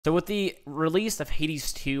So with the release of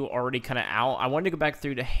Hades 2 already kind of out, I wanted to go back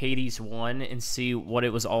through to Hades 1 and see what it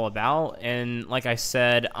was all about. And like I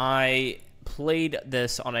said, I played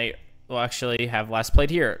this on a, well, actually have last played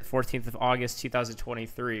here, 14th of August,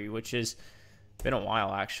 2023, which has been a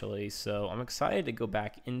while actually. So I'm excited to go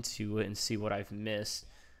back into it and see what I've missed.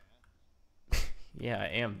 Yeah, I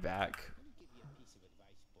am back.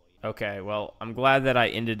 Okay, well, I'm glad that I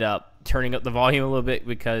ended up turning up the volume a little bit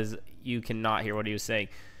because you cannot hear what he was saying.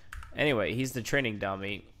 Anyway, he's the training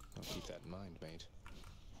dummy. I'll keep that in mind, mate.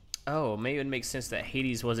 Oh, maybe it would make sense that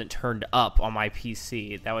Hades wasn't turned up on my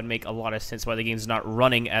PC. That would make a lot of sense why the game's not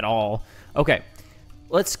running at all. Okay,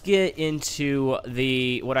 let's get into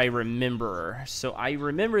what I remember. So I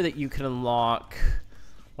remember that you can unlock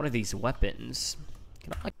one of these weapons.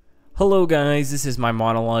 Hello guys, this is my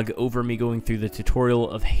monologue over me going through the tutorial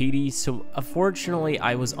of Hades. So unfortunately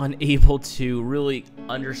I was unable to really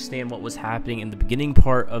understand what was happening in the beginning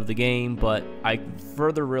part of the game, but I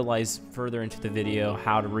further realized further into the video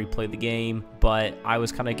how to replay the game, but I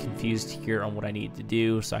was kind of confused here on what I needed to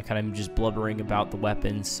do, so I kind of just blubbering about the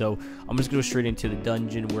weapons. So I'm just going to go straight into the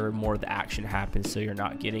dungeon where more of the action happens so you're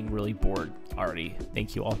not getting really bored already.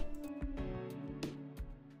 Thank you all.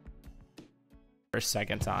 For a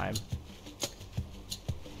second time.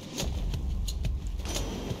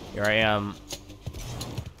 Here I am.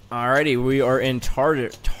 Alrighty, we are in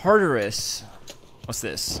Tartarus. What's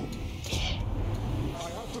this? I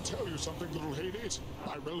have to tell you something, little Hades.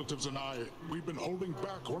 My relatives and I, we've been holding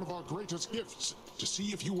back one of our greatest gifts to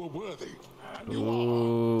see if you were worthy. And you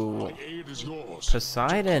are. My aid is yours.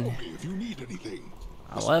 Poseidon. So call me if you need anything.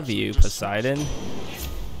 I love you, Poseidon.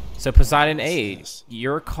 So Poseidon aid.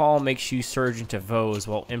 Your call makes you surge into Vose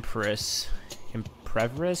while Impervious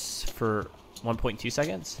for 1.2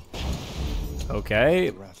 seconds.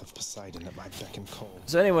 Okay.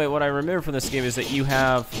 So anyway, what I remember from this game is that you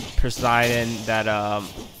have Poseidon that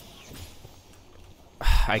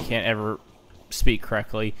I can't ever speak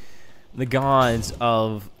correctly. The gods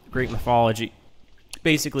of Greek mythology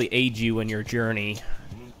basically aid you in your journey,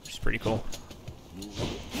 which is pretty cool.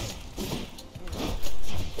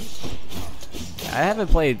 I haven't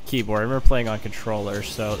played keyboard. I remember playing on controller,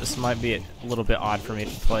 so this might be a little bit odd for me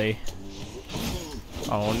to play.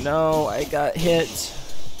 Oh no, I got hit.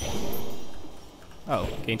 Oh,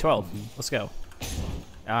 gain 12. Let's go.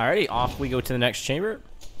 Alrighty, off we go to the next chamber.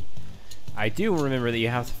 I do remember that you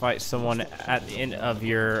have to fight someone at the end of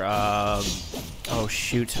your, oh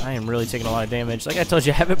shoot, I am really taking a lot of damage. Like I told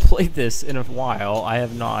you, I haven't played this in a while. I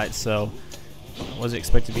have not, so I wasn't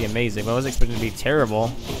expecting to be amazing, but I wasn't expecting to be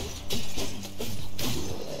terrible.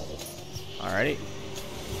 Alrighty.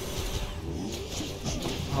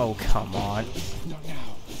 Oh, come on. Not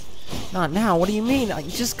now. Not now? What do you mean? I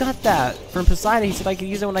just got that from Poseidon. He said I could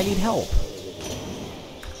use it when I need help.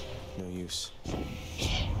 No use.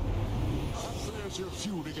 There's your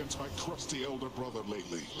feud against my crusty elder brother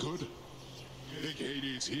lately. Good? Big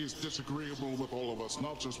Hades, he is disagreeable with all of us,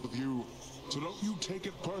 not just with you. So don't you take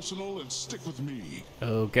it personal and stick with me.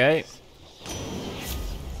 Okay.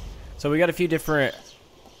 So we got a few different...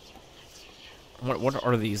 What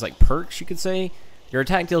are these, like perks you could say? Your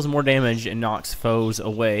attack deals more damage and knocks foes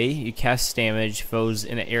away. You cast damage, foes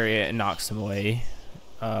in an area and knocks them away.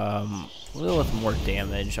 A little with more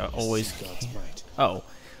damage. I always... Oh.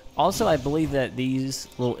 Also, I believe that these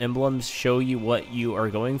little emblems show you what you are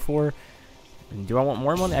going for. Do I want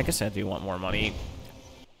more money? I guess I do want more money.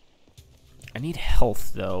 I need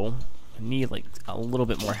health, though. I need, like, a little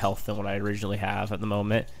bit more health than what I originally have at the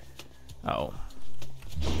moment. Oh.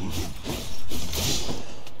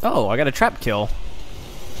 Oh, I got a trap kill.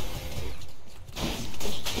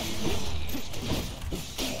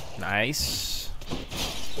 Nice.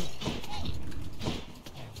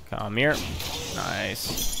 Come here.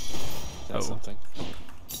 Nice. That's oh. Something.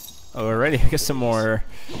 Oh, already. I guess some more.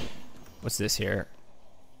 What's this here?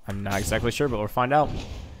 I'm not exactly sure, but we'll find out.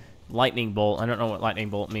 Lightning bolt. I don't know what lightning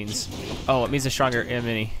bolt means. Oh, it means a stronger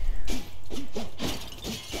enemy.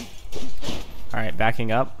 Alright,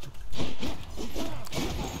 backing up.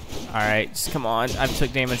 Alright, just come on. I've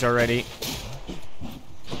took damage already.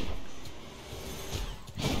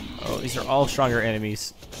 Oh, these are all stronger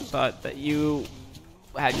enemies. Thought that you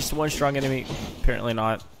had just one strong enemy. Apparently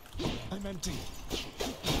not. I'm empty.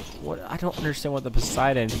 What? I don't understand what the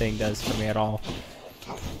Poseidon thing does for me at all.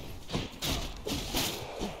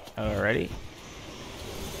 Alrighty.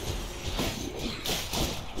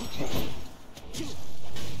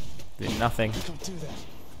 Did nothing. Don't do that.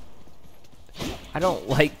 I don't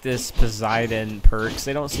like this Poseidon perks.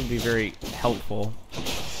 They don't seem to be very helpful.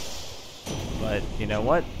 But you know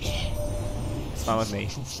what? It's fine with me.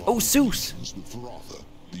 Oh, Zeus!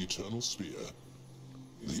 the eternal spear.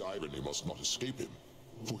 The irony must not escape him,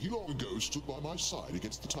 for he long ago stood by my side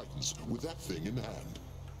against the Titans with that thing in hand.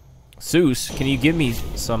 Zeus, can you give me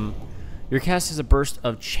some... Your cast is a burst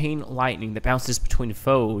of chain lightning that bounces between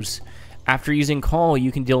foes. After using Call,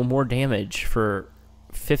 you can deal more damage for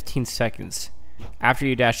 15 seconds. After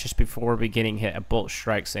you dash just before beginning hit, a bolt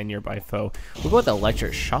strikes a nearby foe. We'll go with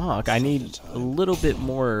Electric Shock. I need a little bit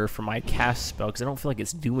more for my cast spell because I don't feel like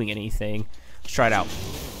it's doing anything. Let's try it out.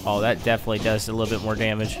 Oh, that definitely does a little bit more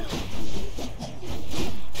damage.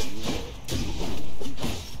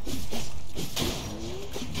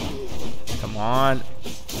 Come on.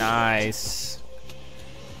 Nice.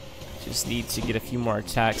 Just need to get a few more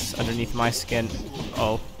attacks underneath my skin.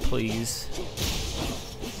 Oh, please.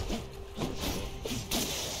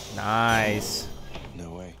 Nice.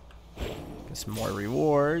 No way. Get some more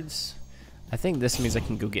rewards. I think this means I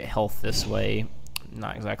can go get health this way.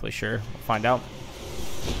 Not exactly sure. We'll find out.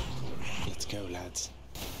 Let's go, lads.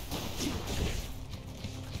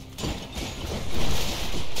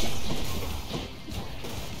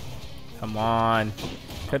 Come on.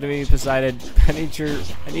 Could have been Poseidon. I need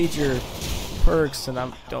your perks, and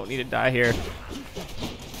I don't need to die here.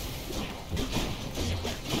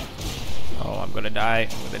 Oh, I'm gonna die.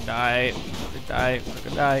 I'm gonna die. I'm gonna die. I'm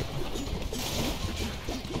gonna die.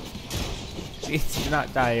 Please do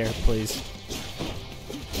not die here, please.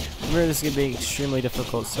 Remember, this is gonna be extremely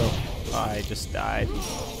difficult, so I just died.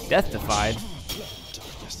 Death defied.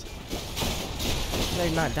 How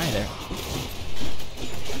did I not die there?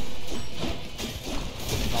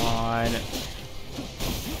 Come on.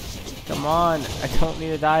 Come on. I don't need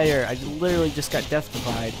to die here. I literally just got death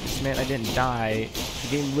defied. Man, I didn't die. The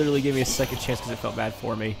game literally gave me a second chance because it felt bad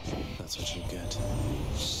for me. That's what you get.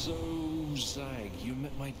 So, Zag, you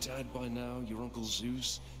met my dad by now, your Uncle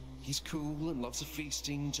Zeus. He's cool and loves a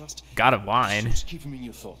feasting, just... God of wine. Just keep him in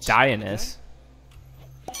your thoughts. Dionysus.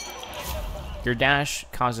 Your dash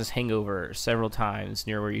causes hangover several times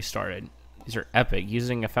near where you started. These are epic.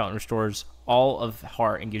 Using a fountain restores all of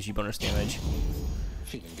heart and gives you bonus damage.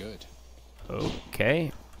 Feeling good.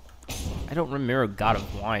 Okay. I don't remember God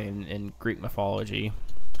of Wine in Greek mythology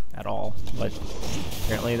at all, but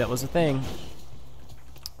apparently that was a thing.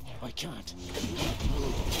 I can't.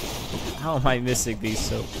 How am I missing these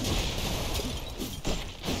so...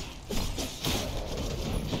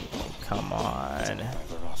 Come on.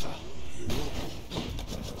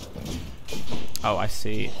 Oh, I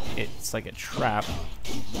see. It's like a trap.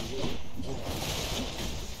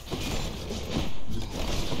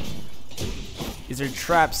 These are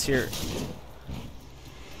traps here.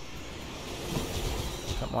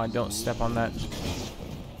 Come on, don't step on that.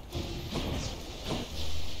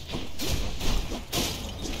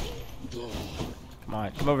 Come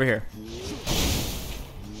on, come over here.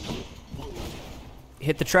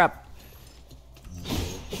 Hit the trap.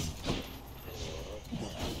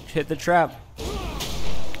 Hit the trap.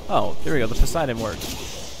 Oh, there we go. The Poseidon worked.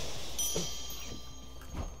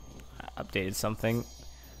 I updated something.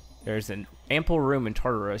 There's an ample room in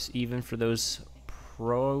Tartarus, even for those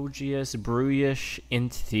brutish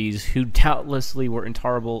entities who doubtlessly were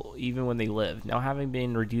intolerable even when they lived. Now, having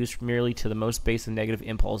been reduced merely to the most base of negative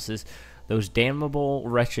impulses, those damnable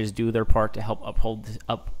wretches do their part to help uphold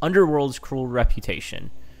Underworld's cruel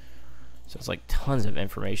reputation. So it's like tons of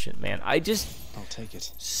information, man. I'll take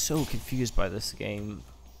it. So confused by this game.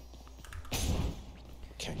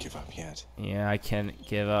 Can't give up yet. Yeah, I can't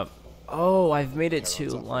give up. Oh, I've made it to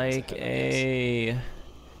like a...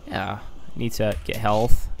 Yeah, need to get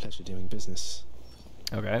health. Pleasure doing business.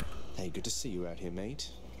 Okay. Hey, good to see you out here, mate.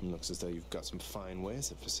 Looks as though you've got some fine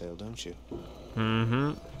wares up for sale, don't you?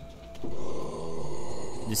 Mm-hmm.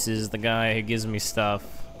 This is the guy who gives me stuff.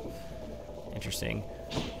 Interesting.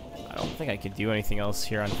 I don't think I could do anything else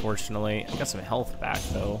here, unfortunately. I got some health back,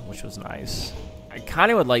 though, which was nice. I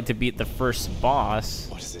kind of would like to beat the first boss.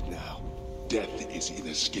 What is it now? Death is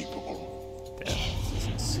inescapable. Death is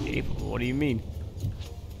inescapable? What do you mean?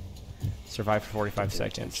 Survive for 45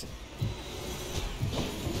 seconds.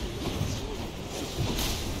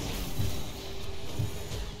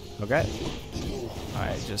 Okay.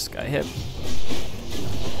 I just got hit.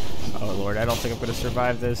 Oh, Lord, I don't think I'm going to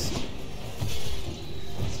survive this.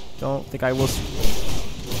 Don't think I will.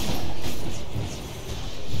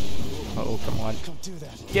 Oh, come on.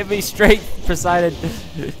 Give me strength, Poseidon.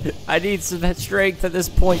 I need some strength at this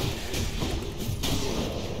point.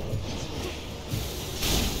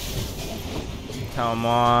 Come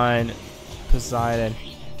on, Poseidon.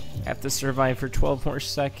 I have to survive for 12 more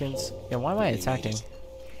seconds. Yeah, why am I attacking?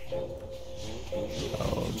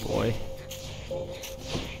 Oh, boy.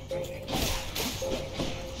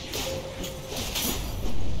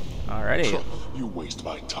 Alrighty. You waste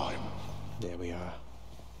my time. There we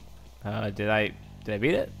are. Did I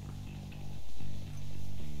beat it?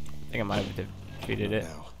 I think I might have defeated it.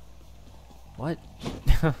 Now. What?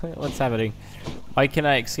 What's happening? Why can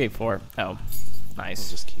I escape for? Oh, I'll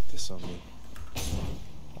nice. just keep this on me.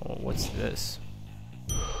 Oh, what's this?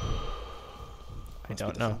 I Must don't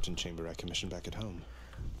be the know. fountain chamber I commissioned back at home.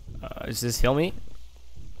 Does this heal me?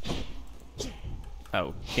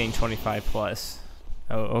 Oh, gain 25 plus.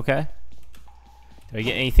 Oh, okay. Do I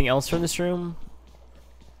get anything else from this room?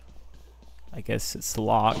 I guess it's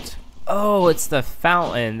locked. Oh, it's the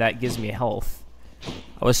fountain that gives me health.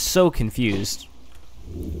 I was so confused.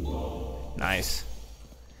 Nice.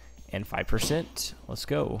 And 5%. Let's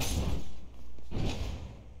go.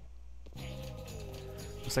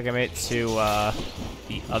 Looks like I made it to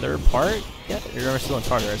the other part. Yeah, you're still in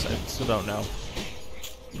Tartarus. I still don't know.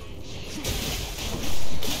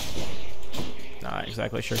 Not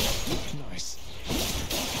exactly sure. Nice.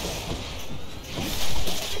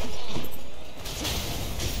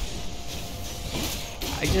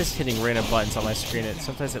 I just hitting random buttons on my screen.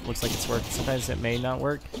 Sometimes it looks like it's working. Sometimes it may not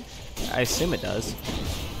work. I assume it does.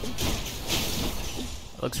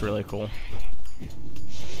 It looks really cool.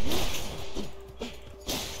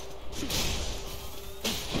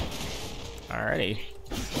 Alrighty.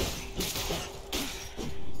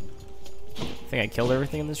 Think I killed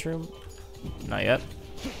everything in this room? Not yet.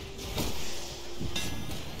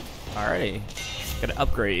 Alrighty. Got an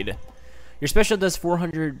upgrade. Your special does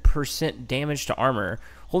 400% damage to armor.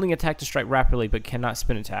 Holding attack to strike rapidly, but cannot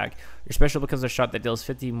spin attack. Your special becomes a shot that deals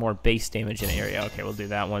 50 more base damage in area. Okay, we'll do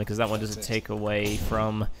that one, because that one doesn't take away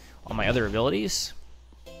from all my other abilities.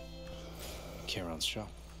 Charon's shop.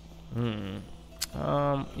 You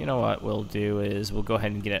know what we'll do is we'll go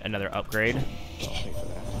ahead and get another upgrade. I'll pay for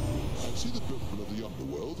that. I see the Pimple of the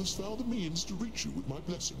Underworld has found the means to reach you with my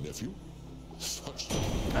blessing, nephew.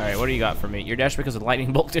 Alright, what do you got for me? Your dash becomes a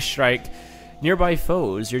lightning bolt to strike nearby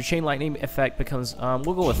foes. Your chain lightning effect becomes,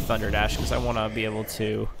 we'll go with Thunder Dash because I want to be able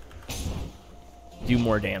to do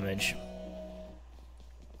more damage.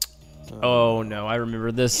 Oh no, I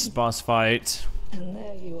remember this boss fight. And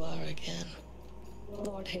there you are again.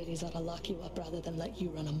 Lord Hades ought to lock you up rather than let you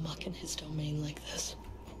run amok in his domain like this.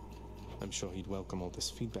 I'm sure he'd welcome all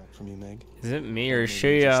this feedback from you, Meg. Is it me or Maybe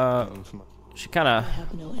she, just paying for my- she kind I of...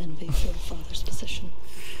 have no envy for your father's position.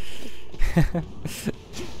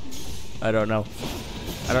 I don't know.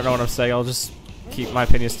 I don't know what I'm saying. I'll just keep my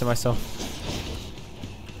opinions to myself.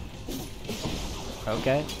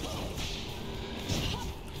 Okay. I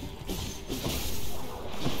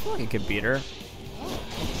feel like I could beat her.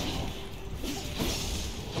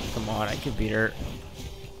 Come on, I could beat her.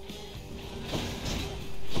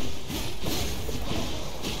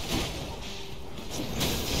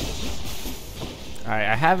 Alright,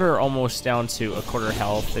 I have her almost down to a quarter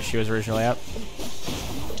health that she was originally at.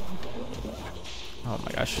 Oh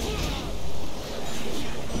my gosh.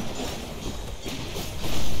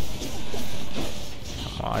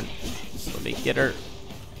 Come on. Just let me get her.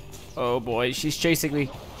 Oh boy, she's chasing me.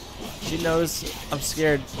 She knows I'm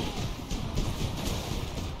scared.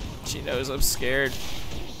 She knows I'm scared.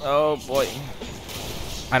 Oh boy.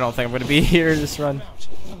 I don't think I'm gonna be here this run.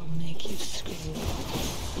 I'll make you scream.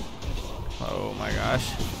 Oh my gosh.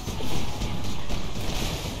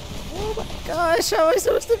 Oh my gosh, how am I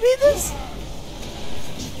supposed to beat this?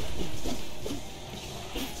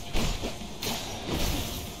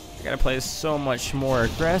 I gotta play so much more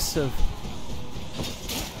aggressive.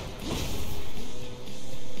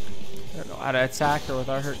 I don't know how to attack her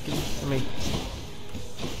without her getting for me.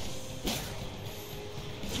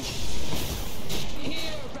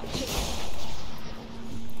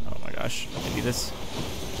 Oh my gosh, I can do this.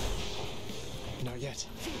 Not yet.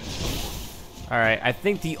 Alright, I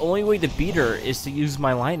think the only way to beat her is to use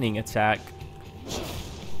my lightning attack.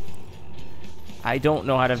 I don't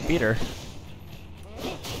know how to beat her.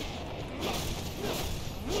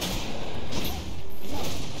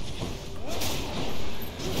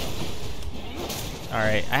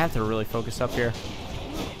 Alright, I have to really focus up here.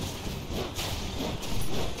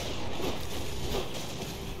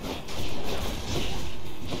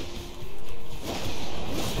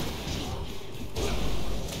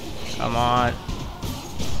 Come on.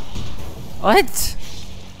 What?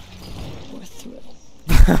 We're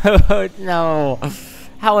through. No.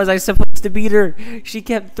 How was I supposed to beat her? She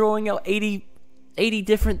kept throwing out 80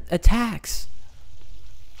 different attacks.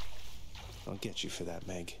 I'll get you for that,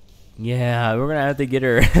 Meg. Yeah, we're gonna have to get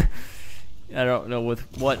her. I don't know with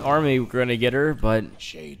what army we're gonna get her, but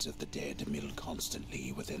Shades of the dead mill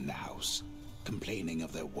constantly within the house, complaining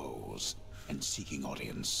of their woes, and seeking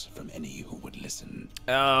audience from any who would listen.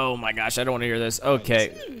 Oh my gosh, I don't want to hear this.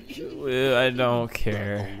 Okay. I don't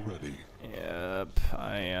care. Already. Yep,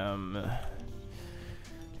 I am.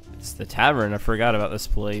 It's the tavern. I forgot about this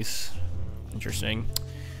place. Interesting.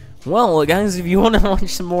 Well, guys, if you want to watch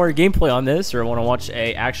some more gameplay on this, or want to watch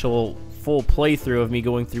a actual full playthrough of me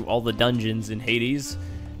going through all the dungeons in Hades,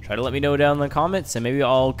 try to let me know down in the comments, and maybe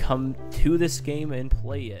I'll come to this game and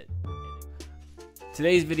play it.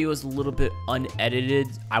 Today's video is a little bit unedited.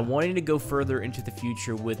 I wanted to go further into the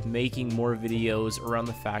future with making more videos around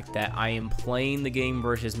the fact that I am playing the game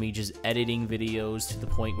versus me just editing videos to the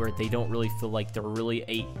point where they don't really feel like they're really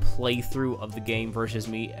a playthrough of the game versus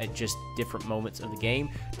me at just different moments of the game.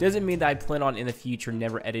 Doesn't mean that I plan on in the future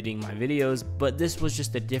never editing my videos, but this was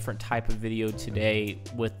just a different type of video today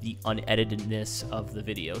with the uneditedness of the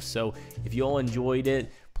video. So if you all enjoyed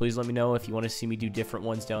it, please let me know. If you want to see me do different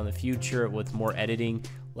ones down in the future with more editing,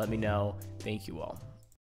 let me know. Thank you all.